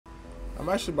I'm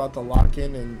actually about to lock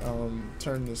in and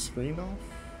turn the screen off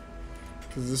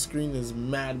because the screen is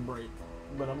mad bright.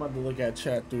 But I'm about to look at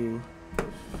chat through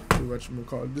what you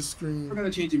call this screen. We're gonna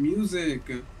change the music.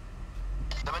 The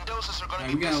Mendozas are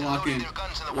gonna we gotta lock in. their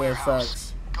guns in the Yeah,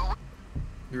 warehouse. facts.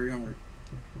 Very hard.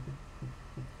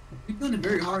 We've done it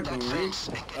very hard though, right?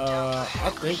 I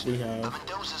think we have. The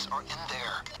Mendozas are in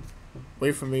there.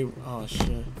 Wait for me. Oh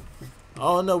shit.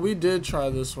 Oh no, we did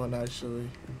try this one actually.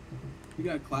 You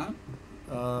got clap?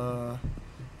 I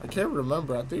can't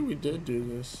remember. I think we did do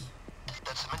this.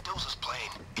 That's the Mendoza's plane.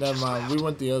 Never mind. We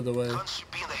went the other way. Guns should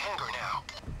be in the hangar now.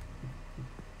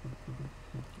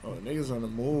 Oh, niggas on the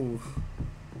move.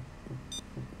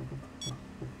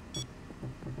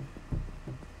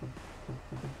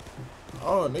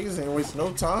 Oh, niggas ain't waste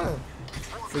no time.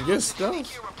 Forget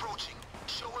stealth.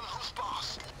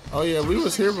 Oh yeah, we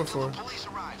was here before.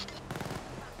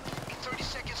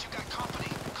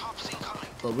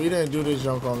 But we didn't do this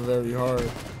junk on very hard.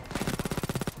 Here's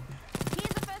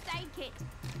the first aid kit.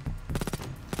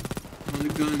 On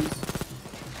the guns.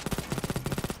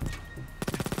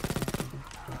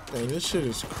 Dang, this shit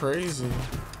is crazy.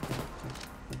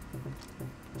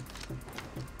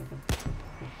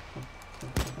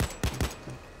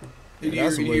 Yeah,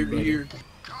 that's way better.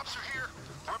 Cops are here.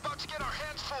 We're about to get our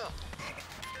hands full.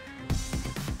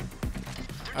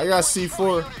 I got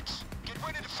C4. Get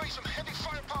ready to face some heavy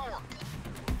firepower.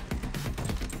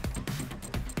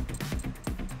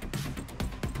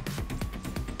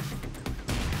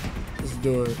 Let's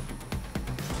do it.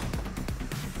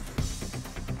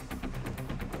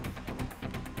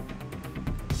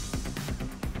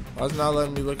 Why it's not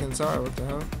letting me look inside? What the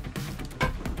hell?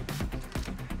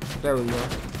 There we go.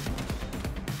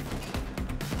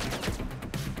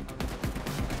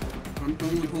 I'm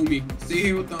going with homie. Stay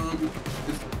here with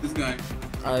this guy.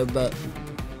 I bet.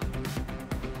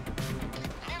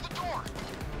 Near the door.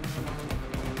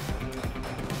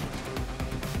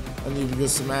 I need to get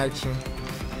some action.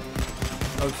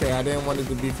 Okay, I didn't want it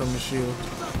to be from the shield.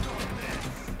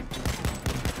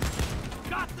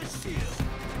 Got the shield.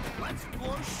 Let's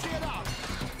blow shit up.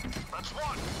 That's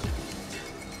one.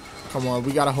 Come on,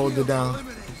 we gotta hold it down.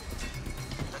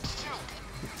 That's two.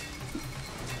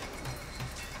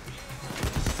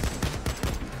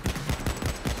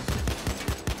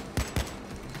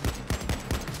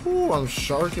 Ooh, I'm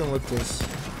sharking with this.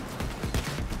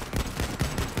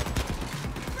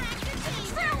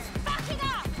 Drill's backing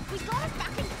up. We gotta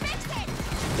fucking fix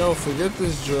it. Yo, forget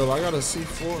this drill. I got a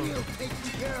C4. Shield taken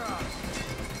care of.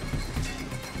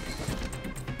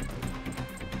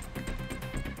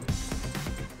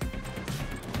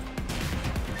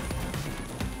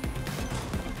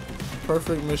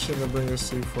 Perfect mission to bring a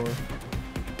C4.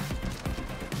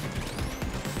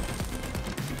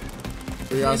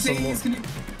 We got some more.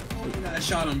 I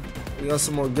shot him. We got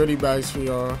some more goodie bags for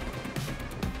y'all.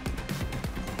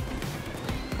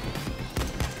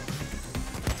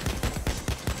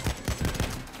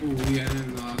 Oh yeah, I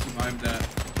didn't know I survived that.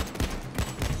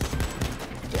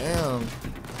 Damn.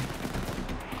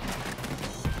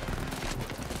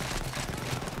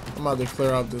 I'm about to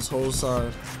clear out this whole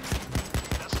side.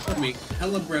 I'll make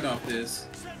hella bread off this.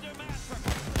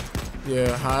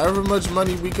 Yeah, however much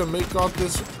money we can make off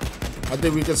this, I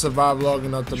think we can survive long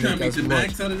enough to Trying make to as make the much.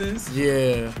 max out of this?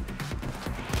 Yeah.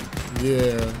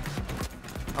 Yeah.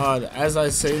 As I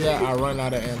say that, I run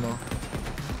out of ammo.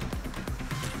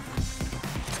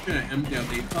 Trying to empty out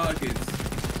their pockets.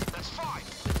 That's five.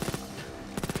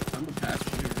 I'm a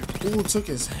passenger. Ooh, took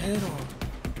his head off.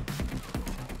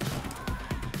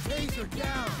 Taser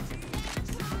down.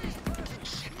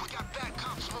 Shit, we got bad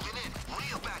cops moving in.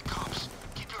 Real bad cops.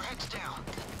 Keep your heads down.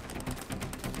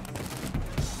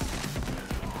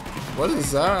 What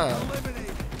is that?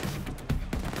 Eliminated.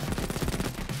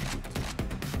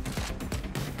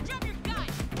 Drop your gun.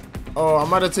 Oh, I'm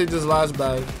about to take this last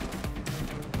bag.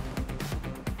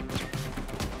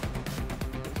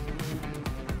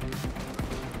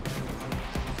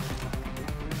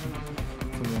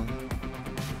 Come on.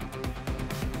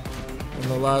 And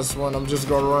the last one, I'm just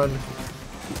gonna run.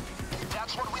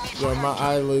 That's what we need. Yo, my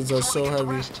eyelids are so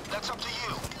heavy. That's up to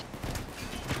you.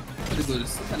 What is this?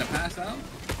 Some kind of pass out?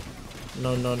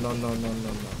 No.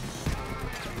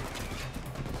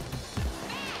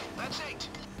 That's eight.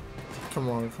 Come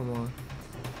on.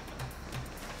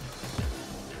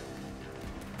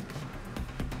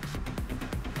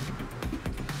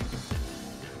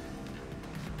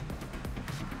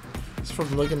 It's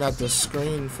from looking at the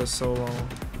screen for so long.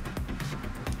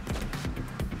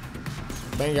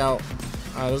 Bang out.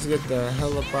 Alright, let's get the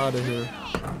hell up out of here.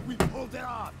 We pulled it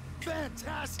off.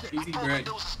 Fantastic. Easy Pull bread.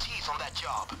 Mendoza's teeth on that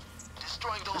job.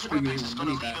 Destroying those Pretty good weapons is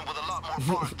gonna money leave back. him with a lot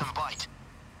more bark than bite.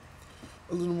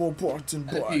 A little more bark than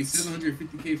I paid bite.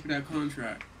 $750K for that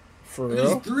contract. For That is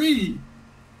real? 3.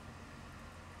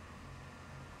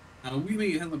 We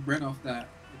made hella bread off that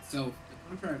itself.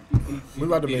 The contract. We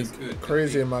about to is make good.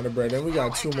 crazy amount of bread, and we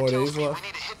got 2 more days We left.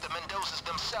 need to hit the Mendozas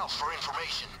themselves for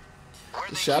information. Where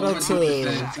they Shout keep out their to-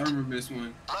 money. I remember this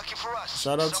one. Lucky for us,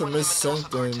 Shout out to someone in Miss the Mendoza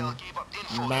Simpson, cartel gave up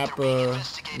info that they're being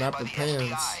investigated by Mappa the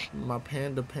Pants, FBI. my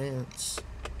panda pants.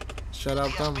 Shout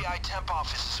out The them. FBI temp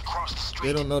office is across the street.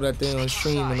 They don't know that they on Sneak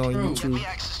streaming inside, on Bro. get YouTube. me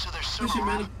access to their server Push it,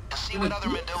 man. room and see what other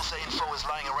Mendoza info is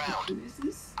lying around. What is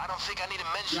this? I don't think I need to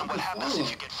mention Drop what a happens follow.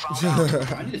 if you get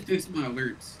found out. I just fixed my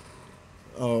alerts.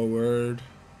 Oh word.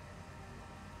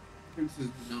 Princess,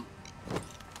 no.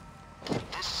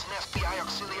 This is an FBI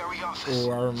auxiliary office.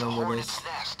 Oh, I remember the Hornet's this.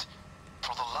 Nest.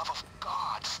 For the love of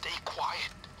God, stay quiet.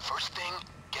 First thing,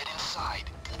 get inside.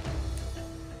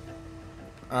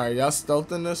 Alright, y'all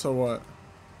stealthing this or what?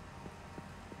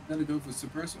 Gotta go for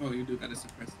suppress. Oh, you do gotta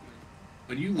suppress it.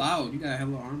 But you loud. You got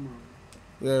hella armor on.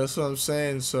 Yeah, that's what I'm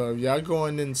saying. So if y'all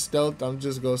going in stealth, I'm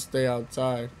just gonna stay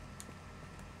outside.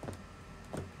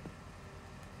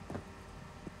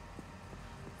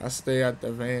 I stay at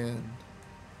the van.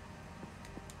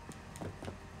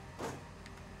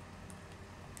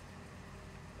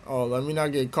 Oh, let me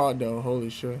not get caught though. Holy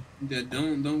shit. Yeah,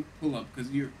 don't pull up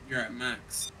because you're at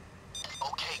max.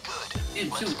 Okay, good. Damn,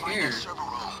 Let's chill find here. that server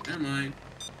room. Never mind.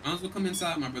 Might as well come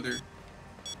inside, my brother.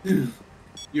 You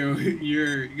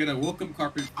got a welcome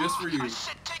carpet just for you. I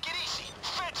said take it easy.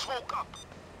 Feds woke up.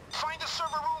 Find the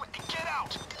server room and get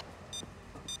out.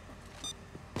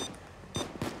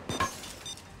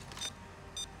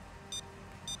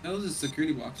 That was a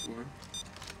security box for.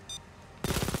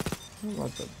 I'm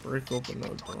about to break open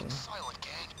that door. Silent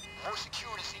gang. More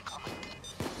security's incoming.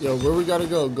 Yo, where we gotta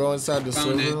go? Go inside the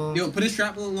Found server it. room? Yo, put his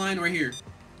strap on line right here.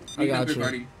 I got you.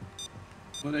 Everybody.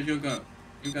 Pull that junk up.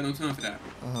 You ain't got no time for that.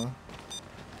 Uh-huh.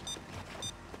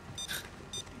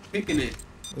 Picking it.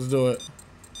 Let's do it.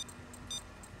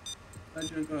 Pull that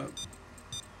junk up.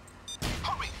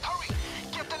 Hurry, hurry.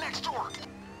 Get the next door.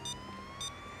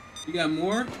 You got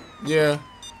more? Yeah.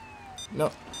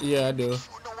 No. Yeah, I do.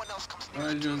 Before no one else comes near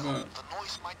Alright, the jump tunnel, up. the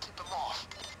noise might tip them off.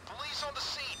 Police on the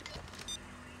scene.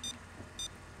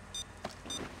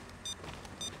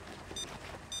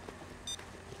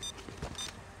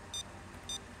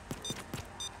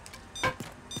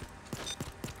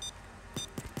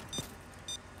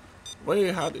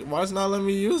 Wait, why it's not letting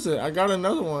me use it? I got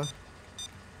another one.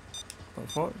 The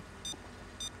fuck?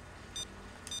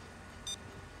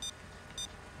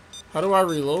 How do I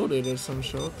reload it or some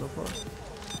shit? What the fuck?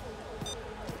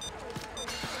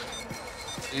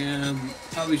 Damn,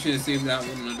 probably should have saved that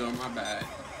one on the door. My bad.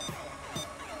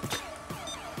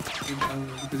 Saved that one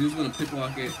because he was gonna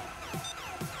picklock it.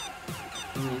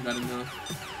 Everyone got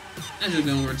enough. That just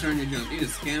don't return your junk. He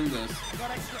just scammed us.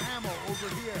 Got extra ammo over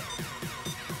here.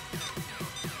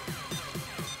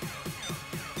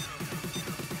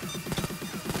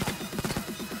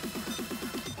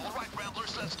 All right,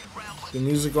 Ramblers, let's get rambling. The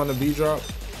music on the beat drop?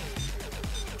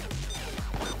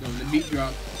 No, the beat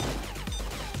drop.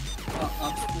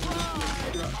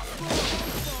 Beat drop.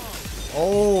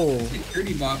 Oh!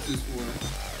 Security boxes for.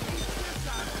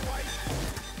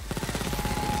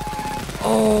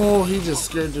 Oh, he just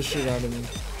scared the shit out of me.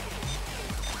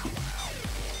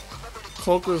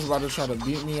 Cloaker's about to try to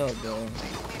beat me up, bro.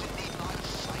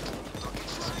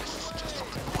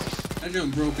 That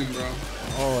junk broken, bro.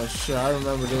 Oh shit, I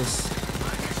remember this.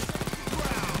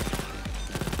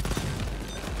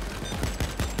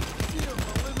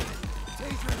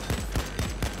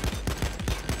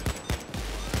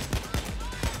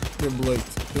 Get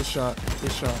blicked. Good shot.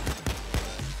 Good shot.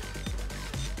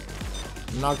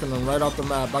 Knocking them right off the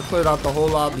map. I cleared out the whole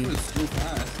lobby. That was so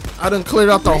fast. I done cleared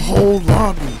out the whole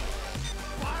lobby.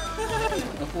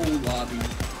 The whole lobby.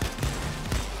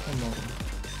 Come on.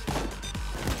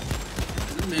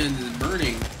 This man is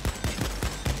burning.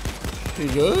 He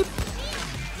good?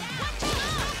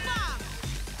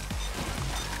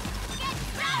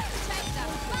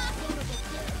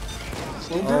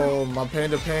 Oh, my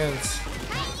panda pants.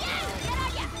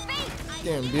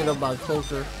 Getting beat up by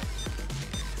Cloaker.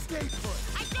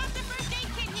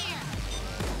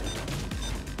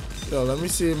 Yo, let me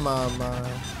see my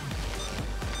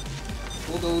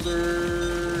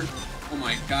Bulldozer. Oh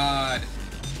my god.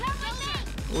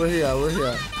 where he at? Where he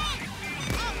at?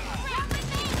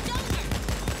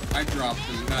 I dropped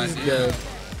him. God He's damn. dead.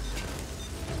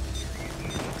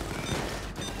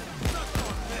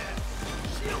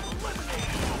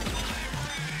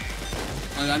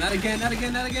 Oh god, not again, not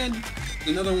again, not again.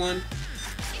 Another one.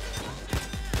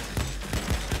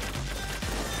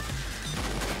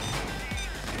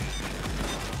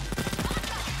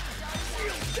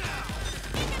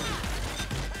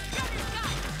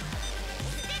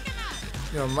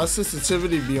 know, my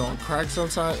sensitivity be on crack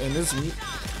sometimes, and this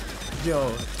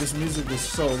music is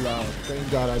so loud.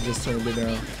 Thank God I just turned it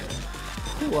down.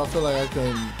 Ooh, I feel like I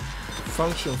can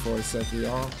function for a second,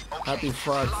 y'all. Happy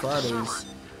Fridays,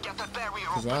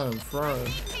 cause I am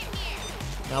fried.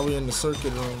 Now we in the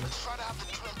circuit room.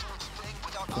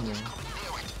 Come on.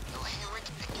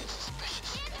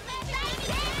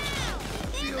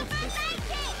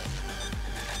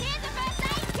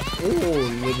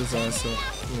 Ooh, lit his ass up.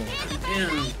 Come on.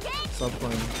 Damn. Stop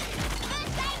playing.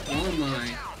 Oh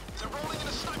my.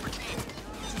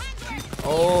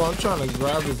 Oh, I'm trying to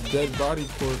grab his dead body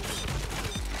corpse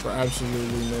for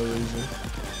absolutely no reason.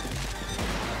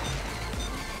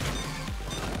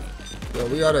 Yo,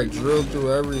 we gotta drill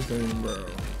through everything, bro.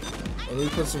 Let me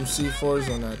put some C4s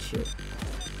on that shit.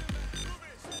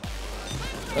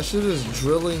 That shit is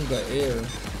drilling the air.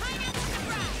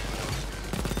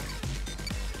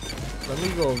 Let me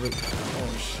go over.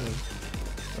 Oh shit.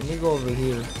 Let me go over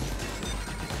here.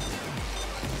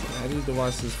 I need to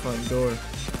watch this front door.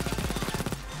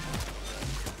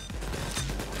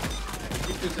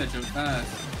 You took that jump fast.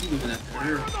 You moving after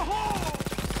her.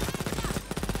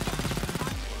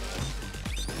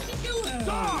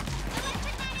 Dog!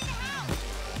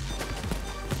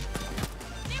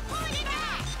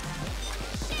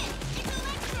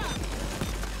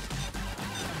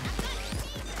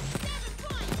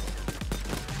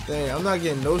 Dang, I'm not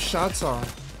getting no shots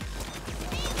off.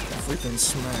 Freaking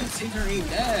smack. Caesar ain't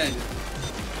dead.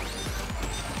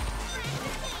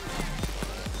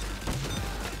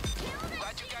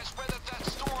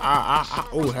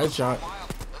 Oh, headshot.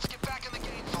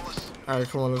 Alright,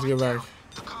 come on, let's get back.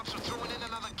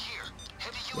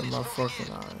 Get my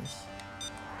fucking eyes.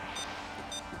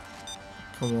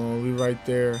 Come on, we right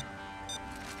there.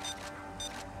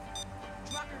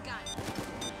 I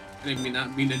didn't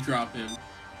not mean to drop him.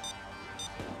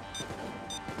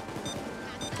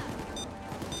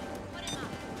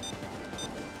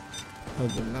 I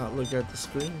did not look at the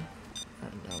screen.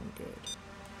 Alright, now I'm good.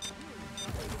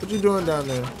 What you doing down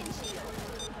there?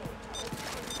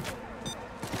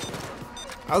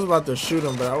 I was about to shoot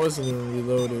him, but I wasn't even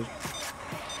reloaded.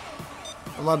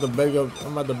 I'm about to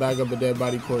bag up a dead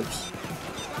body corpse.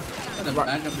 I'm about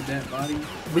to bag up a dead body.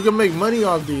 We can make money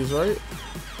off these, right?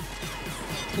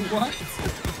 What?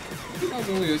 That's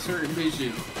only a certain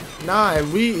mission. Nah,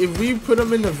 if we put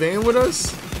them in the van with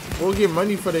us, we'll get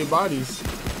money for their bodies.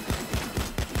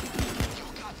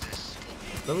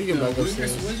 Let me get back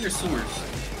upstairs. What's your source?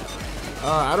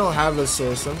 I don't have a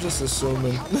source. I'm just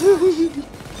assuming.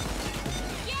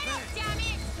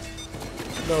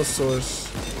 No source.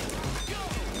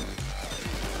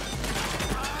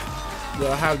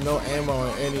 Yo, I have no ammo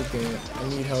or anything. I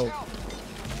need help.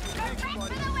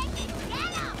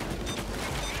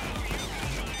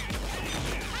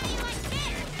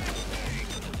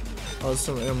 Oh,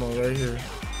 some ammo right here.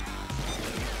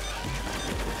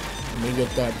 Let me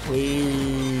get that,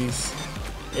 please.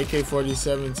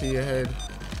 AK-47 to your head.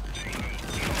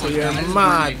 To your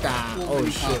mata. Oh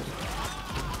shit.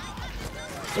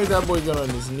 Look at that boy get on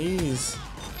his knees.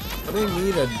 What do they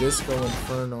need a disco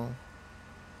inferno?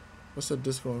 What's a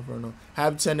disco inferno?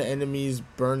 Have 10 enemies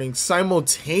burning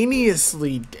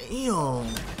simultaneously.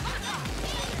 Damn.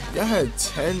 Y'all had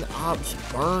 10 ops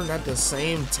burned at the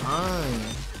same time.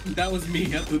 That was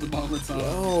me up through the ball of time.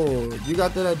 Yo, you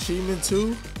got that achievement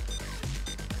too?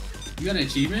 You got an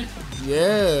achievement?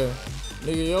 Yeah.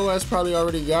 Nigga, your ass probably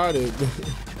already got it.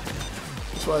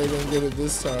 That's why you didn't get it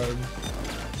this time.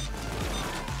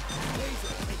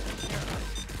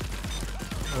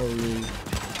 Holy.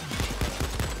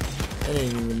 There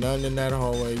ain't even nothing in that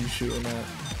hallway you shooting at.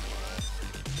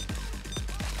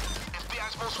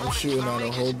 I'm shooting at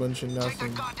a whole bunch of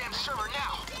nothing.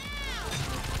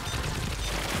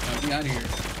 We out of here.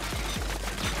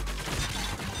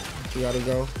 You gotta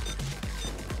go.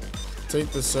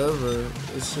 Take the server.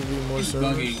 It should be more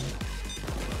servers. Bugging.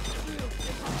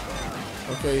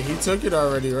 Okay, he took it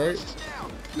already, right?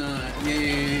 Nah,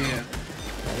 yeah.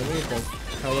 Let me get the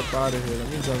hell up out of here. Let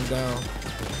me jump down.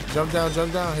 Jump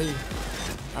down. Hey.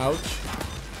 Ouch.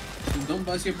 Don't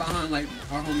bust your behind like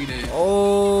our homie did.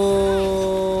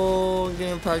 Oh, I'm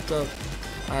getting packed up.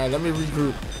 Alright, let me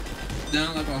regroup.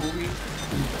 Down like our homie.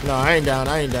 No, I ain't down.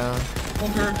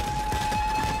 Poker.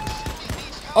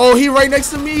 Oh, he right next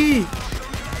to me.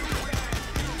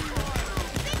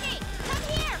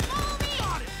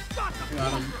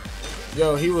 Got him.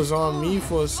 Yo, he was on me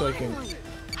for a second.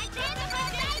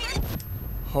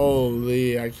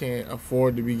 Holy, I can't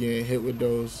afford to be getting hit with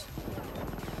those.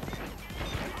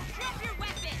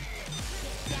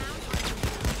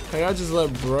 Hey, I just let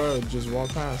bruh just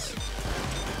walk past.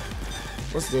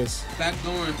 What's this? Back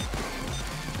door.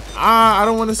 Ah, I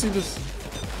don't want to see this.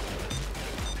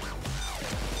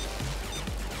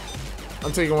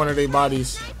 I'm taking one of their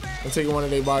bodies. I'm taking one of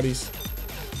their bodies.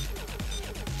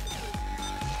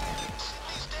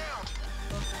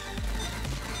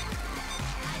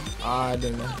 Ah, I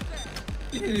didn't know.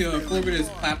 Yeah, Corbin has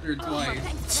clapped her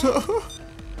twice.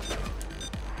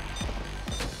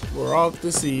 We're off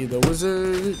to see the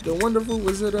wizard, the wonderful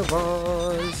Wizard of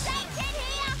Oz.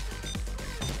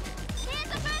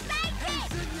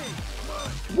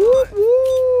 Woo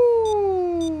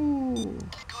woo!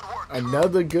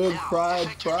 Another good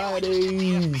Fridays.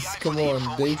 Come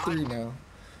on, day 3 now.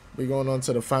 We're going on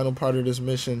to the final part of this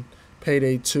mission,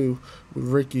 Payday 2 with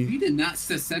Ricky. You did not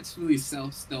successfully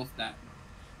stealth that.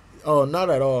 Oh, not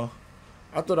at all.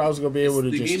 I thought I was gonna be able to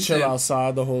The game just chill said-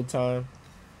 outside the whole time.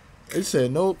 It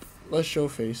said, nope, let's show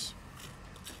face.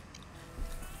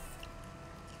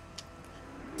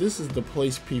 This is the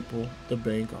place, people. The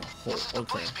bank. Oh, This is the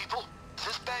okay. place, people.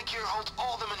 This bank here holds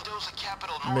all the Mendoza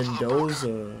capital north Mendoza.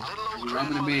 of the border. Little old You're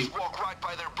robbing a grandmothers bank. walk right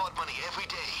by their blood money every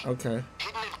day. Okay.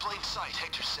 Hidden in plain sight,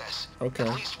 Hector says. Okay.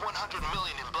 At least 100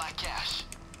 million in black cash.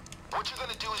 What you're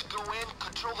gonna do is go in,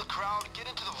 control the crowd, get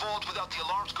into the vault without the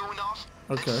alarms going off,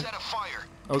 Okay. then set a fire.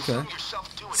 Okay. Film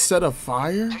yourself doing Set a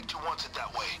fire? it. Hector wants it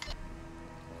that way.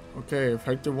 Okay, if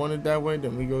Hector wanted that way,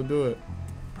 then we go do it.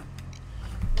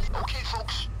 Okay,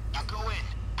 folks, you go in,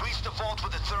 breach the vault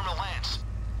with a thermal lance,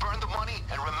 burn the money,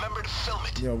 and remember to film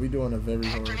it. Yo, we doing a very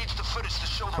Hector hard. needs the footage to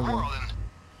show the Come on. world, and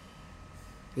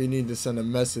We need to send a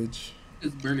message.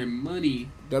 It's burning money.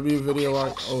 W video okay, art.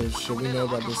 folks, Oh we're shit, going we in know and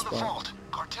about looking this for the spot. vault.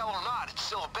 Cartel or not, it's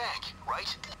still a bank,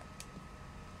 right?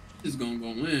 It's gonna go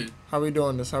in. How we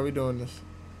doing this? How we doing this?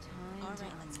 All right,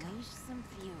 let's go. Some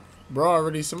fury. Bro,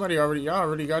 y'all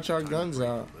already got y'all guns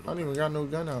out. I don't even got no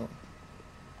gun out.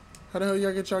 How the hell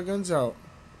y'all get y'all guns out?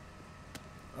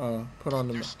 Put on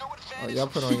the. There's no advantage y'all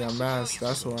put on your of mask,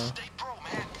 civilians. that's why. Stay pro,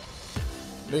 man.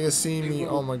 Niggas see me.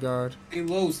 Oh my god. Stay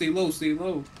low, stay low, stay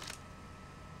low.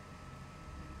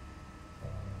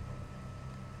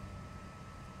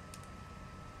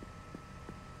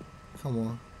 Come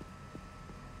on.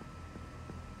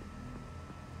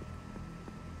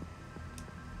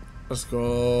 Let's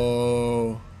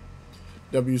go.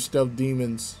 W stealth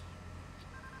demons.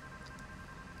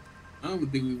 I don't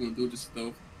think we were gonna do this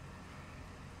stuff.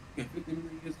 Yeah, 15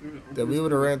 minutes to open That we this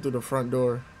would have door. ran through the front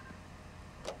door.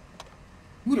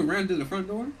 You would have ran to the front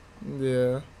door?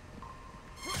 Yeah.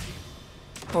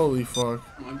 Holy fuck.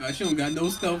 Oh my gosh, you don't got no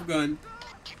stealth gun.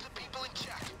 Keep the people in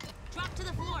check. Drop to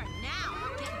the floor now.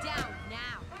 Get down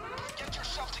now. Get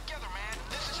yourself together, man.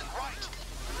 This isn't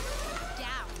right.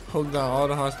 Down. Hold down all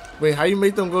the host. Wait, how you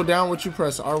make them go down? What you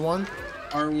press? R1?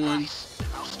 R1.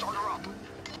 I'll start her up.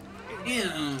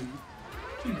 Damn.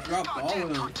 You dropped all of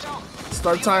them. Cartel.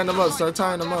 Start tying them up. Start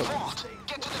tying them up. Vault.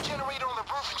 Get to the generator on the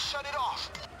roof and shut it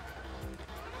off.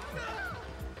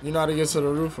 You know how to get to the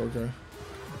roof? Okay.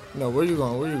 No, where you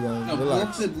going? Where you going? No, blow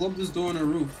Relax. up this door on the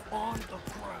roof. On the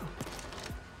ground.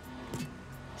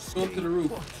 Go up to the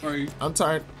roof. Sorry. I'm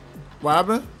tired. What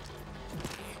happened?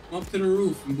 Go up to the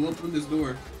roof and blow up this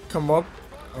door. Come up.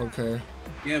 Okay.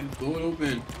 Yeah, blow it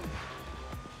open.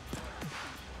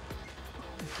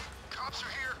 Cops are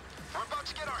here. We're about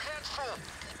to get our hands full.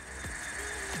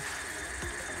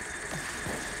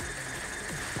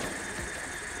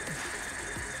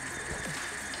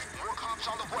 More cops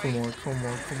on the way. Come on, come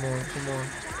on, come on, come on.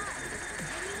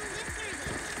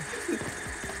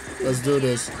 Let's do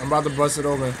this. I'm about to bust it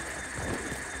open.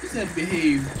 He said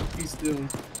behave. Be still.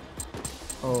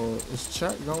 Oh, is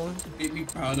chat going? Make me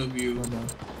proud of you. Oh, no.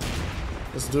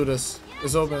 Let's do this.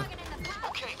 It's open.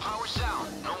 Okay, power's down.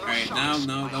 No more Alright, shots.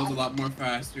 now that was a lot more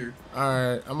faster.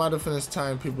 Alright, I'm about to finish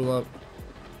tying people up.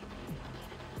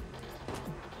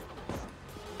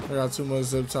 I got 2 more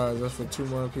zip ties. That's for 2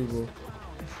 more people.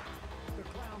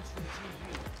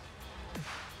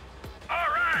 All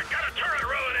right, got a turret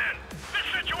rolling in.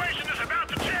 This situation is about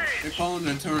to They're change. calling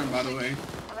a turn, by the way.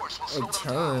 Force will A slow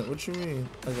them turn? What you mean?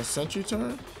 Like a sentry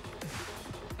turn?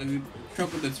 Like a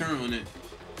truck with a turn on it.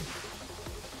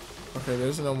 Okay,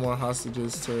 there's no more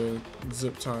hostages to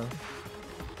zip tie.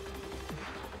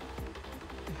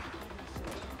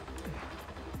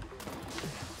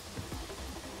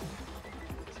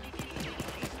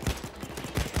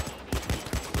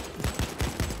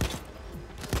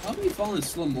 How do you fall in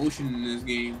slow motion in this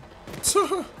game?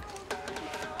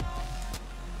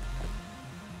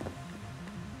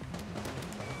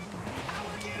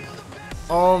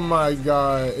 Oh my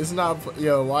god. It's not.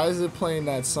 Yo, why is it playing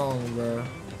that song, bro?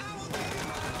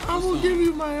 I will give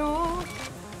you my all.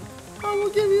 I will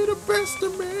give you the best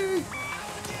of me.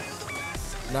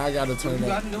 Now I gotta turn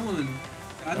You up. got it on.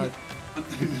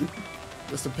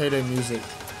 It's the Payday music.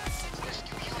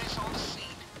 Rescue units on the scene.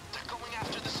 They're going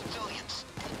after the civilians.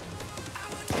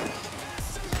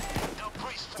 Now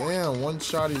brace for it. Damn, one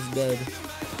shot he's dead.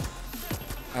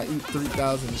 I eat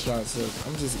 3,000 shots, so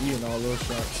I'm just eating all those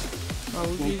shots. I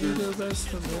will give you the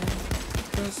best of me.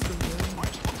 Best of me.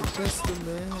 The best of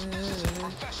me.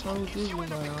 I will give you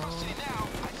my all.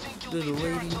 Little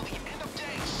lady.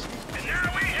 And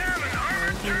now we have an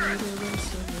armed Give me the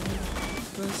rest of me.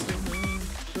 Best of me.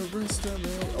 The rest of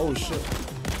me. Oh shit.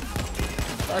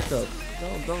 Back up.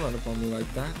 Don't run up on me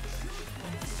like that.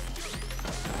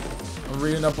 I'm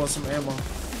reading up on some ammo.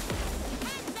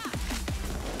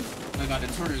 I got the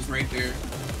turrets right there.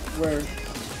 Where?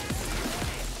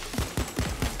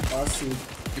 Oh, I see.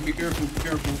 Hey, be careful, be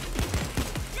careful.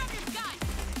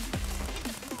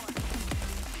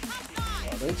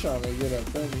 Oh, they trying to get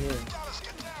up in here.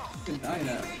 You can die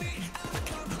now.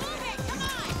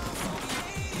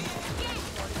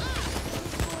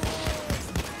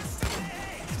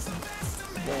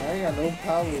 Man, I ain't got no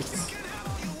pallets.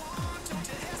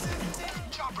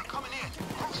 Chopper coming in.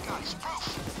 Those guys, proof.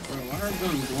 Bro, why are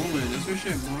guns glowing? Is this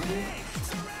shit Marvel?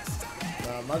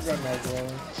 Nah, my gun not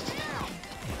glowing.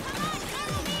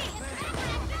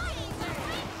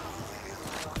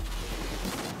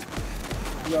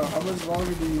 Yo, how much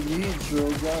longer do you need, Joe?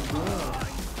 God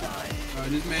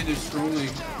damn. This man is strolling.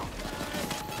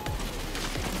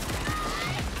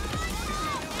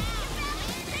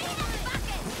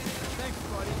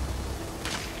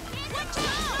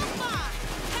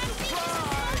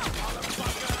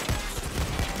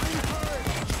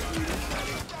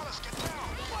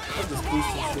 I just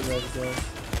boosted shit like that.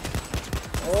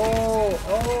 Oh!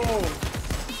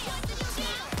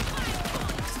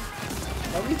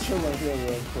 Let me chill right here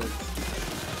real quick.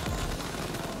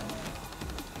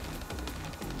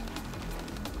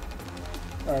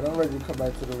 Alright, I'm ready to come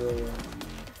back to the real world.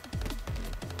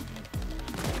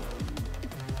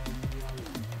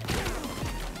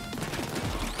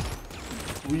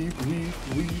 Weep.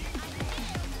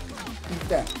 Eat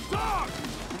that.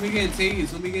 Let me get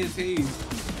tased. Let me get tased.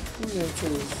 Who you gonna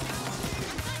taste?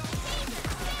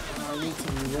 I need to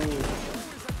reload.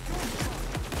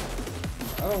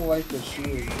 I don't like the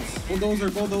shields. Bulldozer,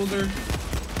 bulldozer.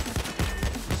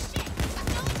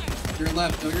 Your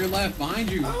left, your left, behind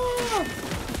you. Ah!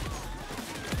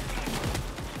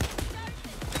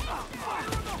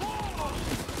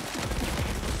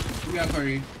 You got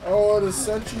Cardi. Oh, the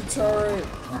sentry turret.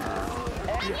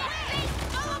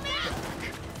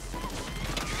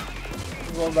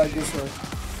 I'm going back this way.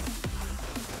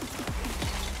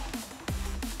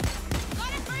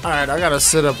 Alright, I gotta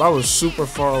sit up. I was super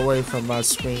far away from my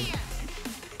screen.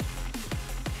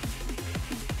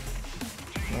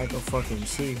 I can fucking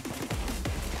see.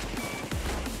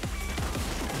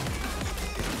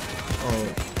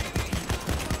 Oh.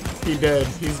 He dead.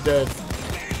 He's dead.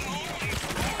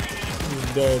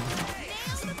 He's dead.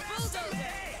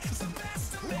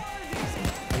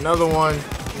 Another one.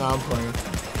 Nah, I'm playing.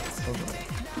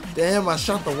 Damn, I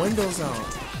shot the windows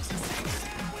out.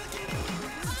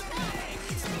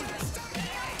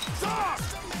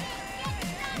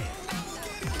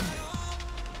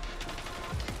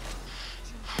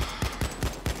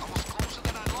 Almost closer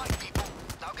than I'd like, people.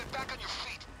 Now get back on your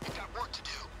feet. You've got work to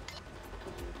do.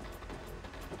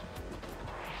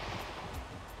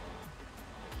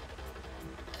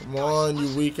 Come on, you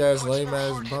weak ass, lame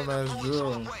ass, bum ass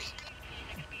drill.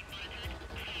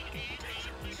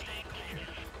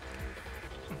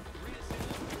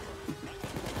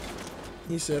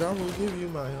 He said, I will give you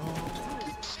my all.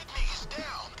 Sydney is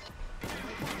down.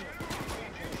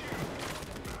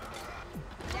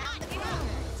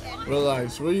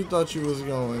 Relax, where you thought you was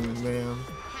going, ma'am?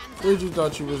 Where you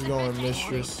thought you was going,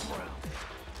 mistress?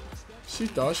 She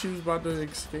thought she was about to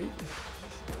escape.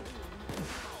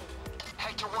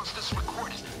 Hector wants this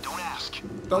recorded. Don't ask.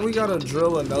 Thought we gotta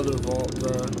drill another vault,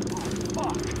 bruh.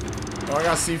 Oh, I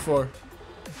got C4.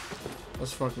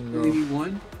 Let's fucking go.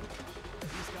 81.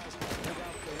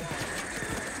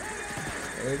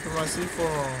 Hey, put my C4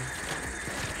 on.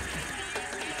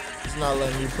 It's not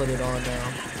letting me put it on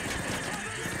now.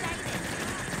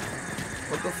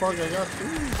 What the fuck? I got 3.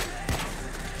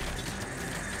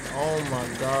 Oh my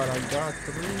god, I got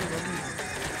 3.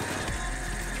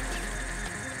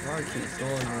 Why I keep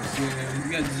doing this? Yeah,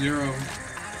 you got 0.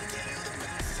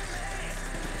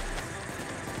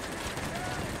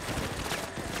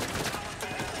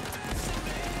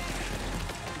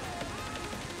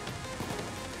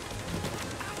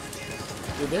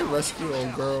 Did they rescue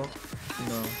old girl?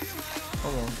 No.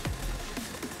 Come on.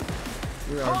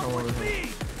 We gotta come over here.